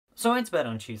So I went to bed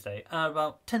on Tuesday at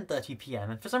about 10:30 p.m.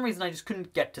 and for some reason I just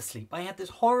couldn't get to sleep. I had this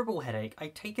horrible headache.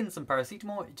 I'd taken some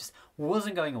paracetamol, it just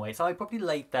wasn't going away. So I probably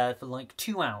laid there for like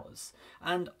 2 hours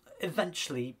and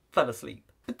eventually fell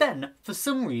asleep. But then, for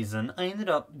some reason, I ended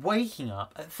up waking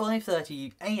up at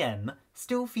 5:30 a.m,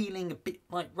 still feeling a bit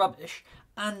like rubbish,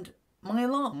 and my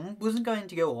alarm wasn't going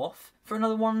to go off for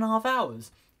another 1.5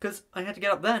 hours. Because I had to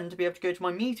get up then to be able to go to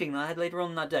my meeting that I had later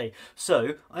on that day.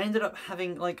 So I ended up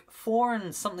having like 4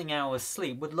 and something hours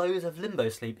sleep with loads of limbo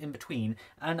sleep in between,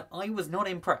 and I was not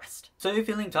impressed. So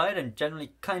feeling tired and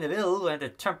generally kind of ill, I had a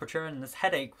temperature and this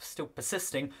headache was still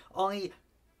persisting, I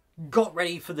got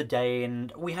ready for the day,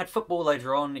 and we had football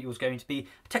later on. It was going to be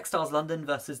Textiles London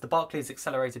versus the Barclays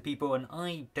Accelerator people, and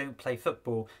I don't play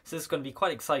football, so this is going to be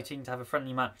quite exciting to have a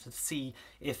friendly match to see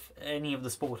if any of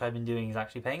the sport I've been doing is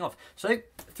actually paying off. So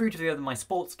threw together my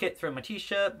sports kit, threw my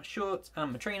t-shirt, my shorts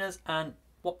and my trainers, and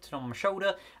whopped it on my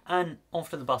shoulder, and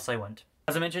off to the bus I went.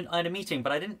 As I mentioned, I had a meeting,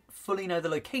 but I didn't fully know the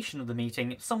location of the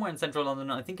meeting. It was somewhere in central London.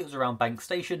 I think it was around Bank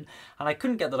Station, and I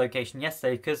couldn't get the location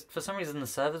yesterday because for some reason the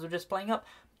servers were just playing up.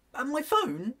 And my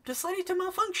phone decided to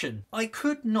malfunction. I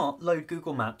could not load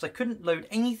Google Maps, I couldn't load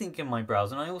anything in my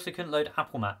browser, and I also couldn't load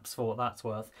Apple Maps for what that's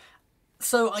worth.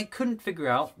 So I couldn't figure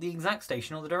out the exact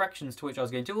station or the directions to which I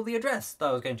was going to, or the address that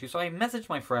I was going to. So I messaged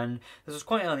my friend, this was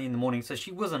quite early in the morning, so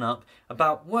she wasn't up,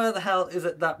 about where the hell is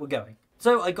it that we're going.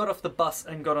 So I got off the bus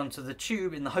and got onto the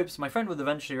tube in the hopes my friend would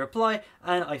eventually reply,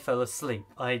 and I fell asleep.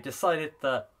 I decided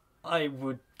that I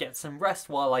would get some rest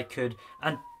while I could,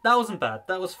 and that wasn't bad,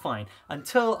 that was fine,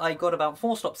 until I got about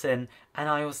 4 stops in and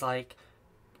I was like,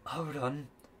 hold on,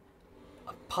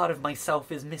 a part of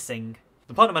myself is missing.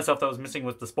 The part of myself that was missing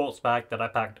was the sports bag that I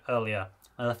packed earlier.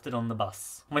 I left it on the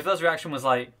bus. My first reaction was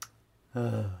like,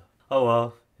 oh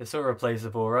well, it's all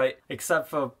replaceable, right? Except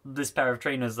for this pair of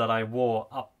trainers that I wore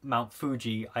up Mount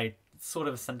Fuji. I sort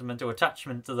of a sentimental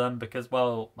attachment to them because,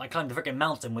 well, I climbed the freaking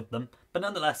mountain with them, but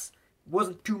nonetheless,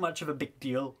 wasn't too much of a big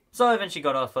deal. So I eventually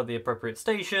got off at the appropriate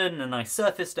station and I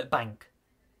surfaced at Bank.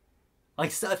 I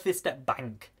surfaced at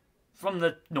Bank from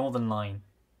the Northern Line.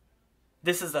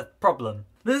 This is a problem.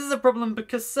 This is a problem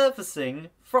because surfacing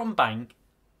from Bank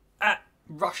at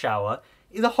rush hour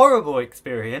is a horrible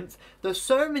experience. There's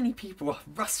so many people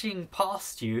rushing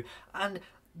past you and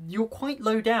you're quite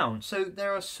low down, so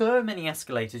there are so many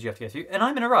escalators you have to go through, and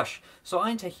I'm in a rush, so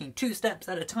I'm taking 2 steps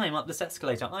at a time up this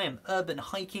escalator. I am urban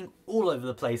hiking all over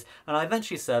the place, and I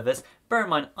eventually service. Bear in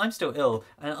mind, I'm still ill,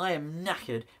 and I am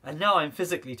knackered, and now I'm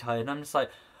physically tired, and I'm just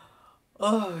like,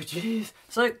 oh jeez.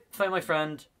 So, phone my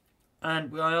friend,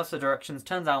 and I asked the directions.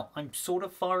 Turns out I'm sort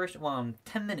of farish, well, I'm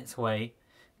 10 minutes away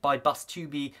by bus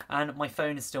Tubi, and my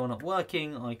phone is still not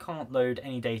working. I can't load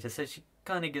any data, so she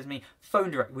kind of gives me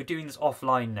phone direct. We're doing this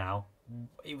offline now.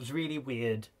 It was really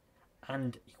weird,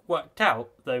 and it worked out,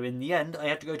 though in the end I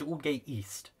had to go to Aldgate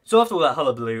East. So after all that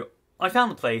hullabaloo, I found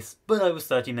the place, but I was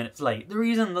 30 minutes late. The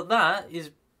reason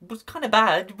that was kind of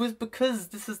bad was because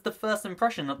this is the first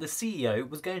impression that the CEO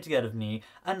was going to get of me,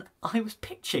 and I was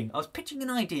pitching an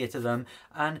idea to them,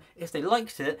 and if they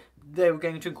liked it, they were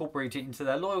going to incorporate it into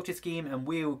their loyalty scheme, and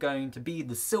we were going to be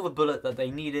the silver bullet that they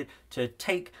needed to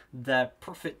take their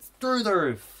profits through the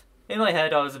roof. In my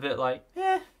head, I was a bit like,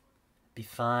 be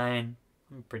fine.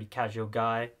 I'm a pretty casual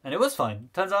guy. And it was fine.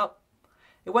 Turns out,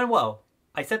 it went well.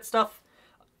 I said stuff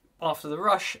after the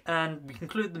rush, and we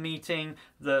concluded the meeting.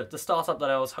 The startup that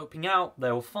I was helping out,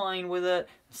 they were fine with it.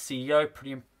 The CEO,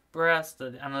 pretty impressed.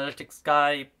 The analytics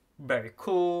guy, very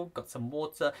cool. Got some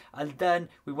water. And then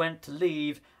we went to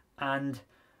leave, and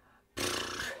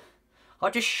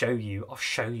I'll show you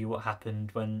what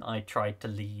happened when I tried to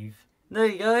leave. There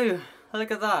you go.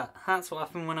 Look at that. That's what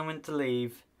happened when I went to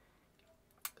leave.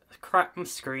 I cracked my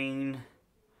screen.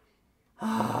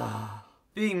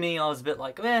 Being me, I was a bit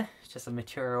like, it's just a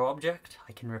material object.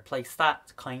 I can replace that.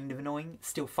 It's kind of annoying. It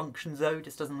still functions though,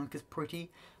 just doesn't look as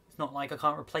pretty. It's not like I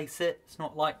can't replace it. It's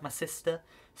not like my sister.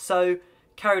 So,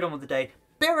 carried on with the day.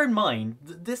 Bear in mind,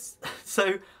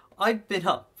 so I'd been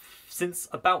up since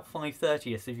about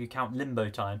 5:30ish if you count limbo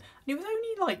time. And it was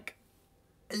only like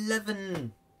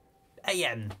 11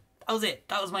 AM. That was it.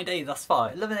 That was my day thus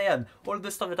far. 11 AM. All of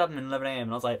this stuff had happened at 11 AM,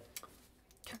 and I was like,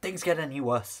 can things get any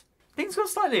worse? Things got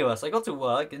slightly worse. I got to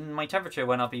work and my temperature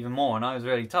went up even more and I was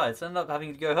really tired, so I ended up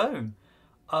having to go home.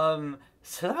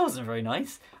 So that wasn't very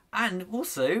nice. And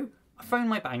also, I phoned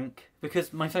my bank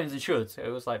because my phone's insured, so it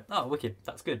was like, oh, wicked,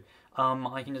 that's good.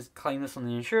 I can just claim this on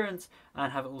the insurance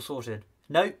and have it all sorted.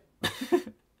 Nope.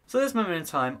 So this moment in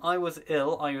time, I was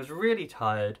ill, I was really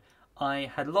tired,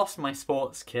 I had lost my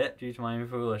sports kit due to my own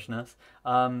foolishness,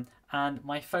 and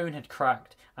my phone had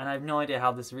cracked, and I have no idea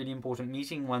how this really important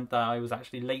meeting went that I was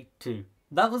actually late to.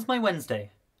 that was my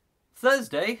Wednesday.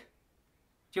 Thursday?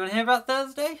 Do you want to hear about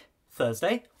Thursday?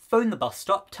 Thursday, phoned the bus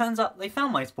stop. Turns out they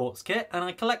found my sports kit and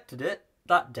I collected it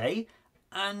that day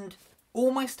and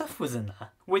all my stuff was in there.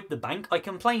 With the bank, I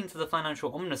complained to the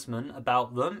financial ombudsman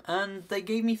about them and they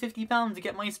gave me £50 to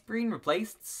get my screen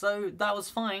replaced, so that was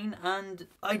fine and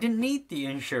I didn't need the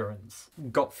insurance.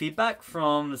 Got feedback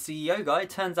from the CEO guy.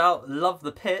 Turns out, love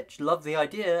the pitch, love the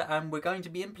idea, and we're going to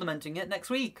be implementing it next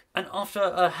week. And after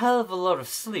a hell of a lot of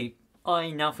sleep,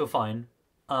 I now feel fine.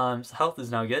 So health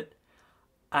is now good.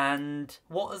 And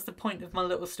what was the point of my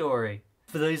little story?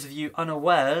 For those of you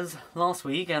unawares, last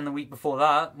week and the week before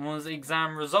that was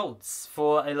exam results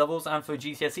for A-levels and for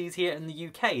GCSEs here in the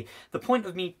UK. The point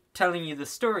of me telling you this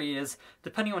story is,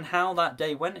 depending on how that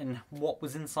day went and what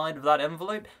was inside of that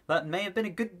envelope, that may have been a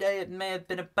good day, it may have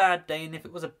been a bad day, and if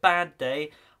it was a bad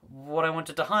day, what I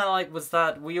wanted to highlight was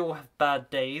that we all have bad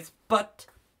days, but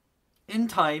in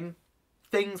time,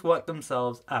 things work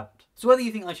themselves out. So whether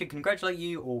you think I should congratulate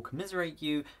you or commiserate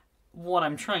you, what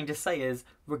I'm trying to say is,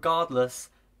 regardless,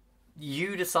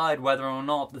 you decide whether or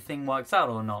not the thing works out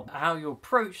or not. How you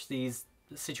approach these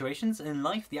situations in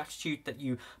life, the attitude that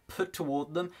you put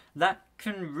toward them, that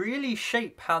can really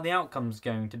shape how the outcome's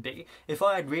going to be. If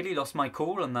I had really lost my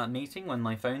cool in that meeting when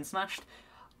my phone smashed,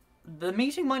 the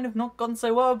meeting might have not gone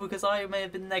so well because I may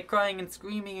have been there crying and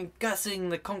screaming and cussing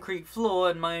the concrete floor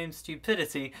in my own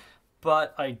stupidity.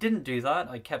 But I didn't do that.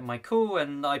 I kept my cool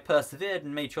and I persevered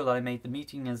and made sure that I made the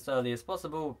meeting as early as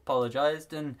possible,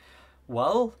 apologised, and,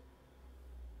 well,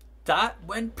 that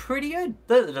went pretty good.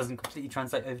 Though that doesn't completely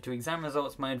translate over to exam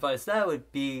results, my advice there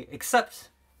would be accept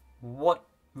what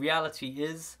reality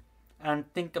is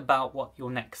and think about what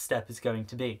your next step is going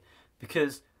to be.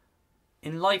 Because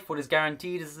in life, what is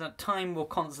guaranteed is that time will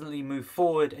constantly move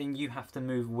forward and you have to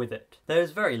move with it. There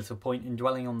is very little point in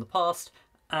dwelling on the past,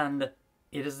 and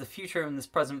it is the future in this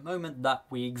present moment that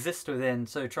we exist within,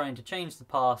 so trying to change the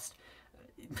past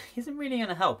isn't really going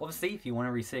to help. Obviously, if you want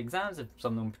to resit exams, if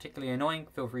something particularly annoying,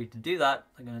 feel free to do that.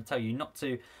 I'm going to tell you not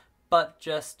to, but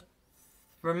just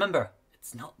remember,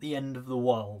 it's not the end of the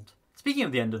world. Speaking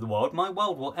of the end of the world, my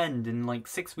world will end in like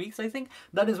 6 weeks, I think.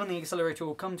 That is when the accelerator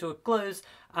will come to a close,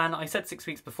 and I said 6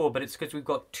 weeks before, but it's because we've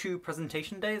got 2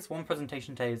 presentation days. One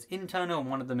presentation day is internal and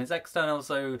one of them is external,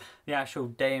 so the actual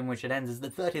day in which it ends is the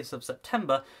 30th of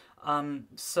September.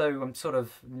 So I'm sort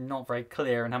of not very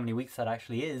clear on how many weeks that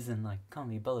actually is, and I can't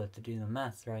be bothered to do the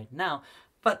maths right now.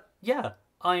 But yeah,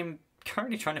 I'm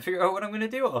currently trying to figure out what I'm going to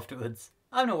do afterwards.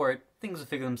 I'm not worried, things will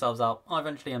figure themselves out. I'll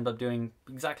eventually end up doing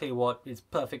exactly what is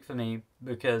perfect for me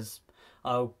because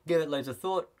I'll give it loads of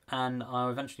thought and I'll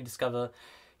eventually discover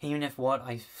even if what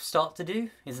I start to do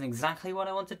isn't exactly what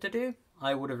I wanted to do,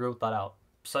 I would have ruled that out.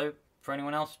 So for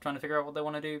anyone else trying to figure out what they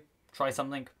want to do, try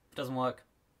something. If it doesn't work,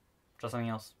 try something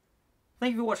else.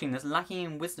 Thank you for watching this lacking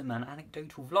in wisdom and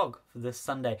anecdotal vlog for this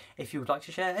Sunday. If you would like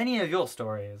to share any of your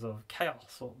stories of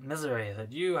chaos or misery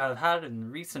that you have had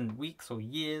in recent weeks or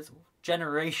years or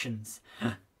generations,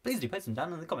 please do post them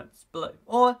down in the comments below.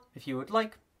 Or if you would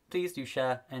like, please do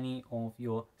share any of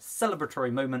your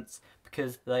celebratory moments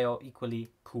because they are equally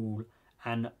cool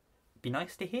and be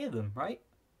nice to hear them, right?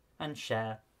 And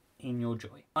share in your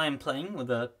joy. I am playing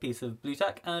with a piece of blue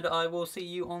tack and I will see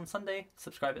you on Sunday,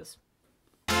 subscribers.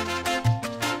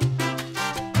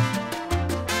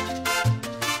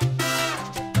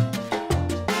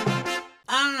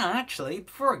 Actually,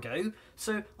 before I go,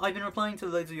 so I've been replying to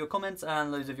loads of your comments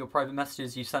and loads of your private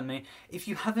messages you sent me. If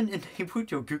you haven't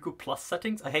enabled your Google Plus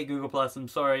settings, I hate Google Plus, I'm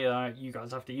sorry, you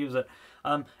guys have to use it.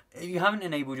 If you haven't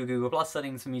enabled your Google Plus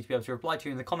settings for me to be able to reply to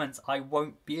you in the comments, I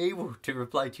won't be able to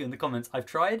reply to you in the comments. I've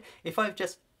tried. If I've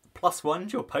just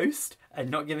 +1'd your post and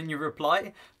not given you a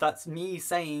reply, that's me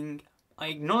saying, I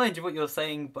acknowledge what you're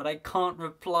saying, but I can't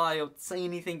reply or say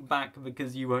anything back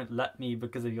because you won't let me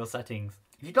because of your settings.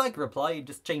 If you'd like a reply,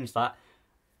 just change that.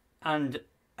 And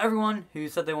everyone who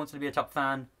said they wanted to be a top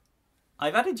fan,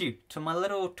 I've added you to my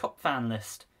little top fan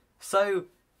list. So,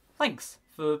 thanks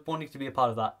for wanting to be a part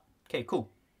of that. Okay, cool.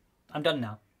 I'm done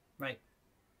now. Right.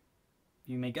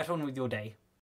 You may get on with your day.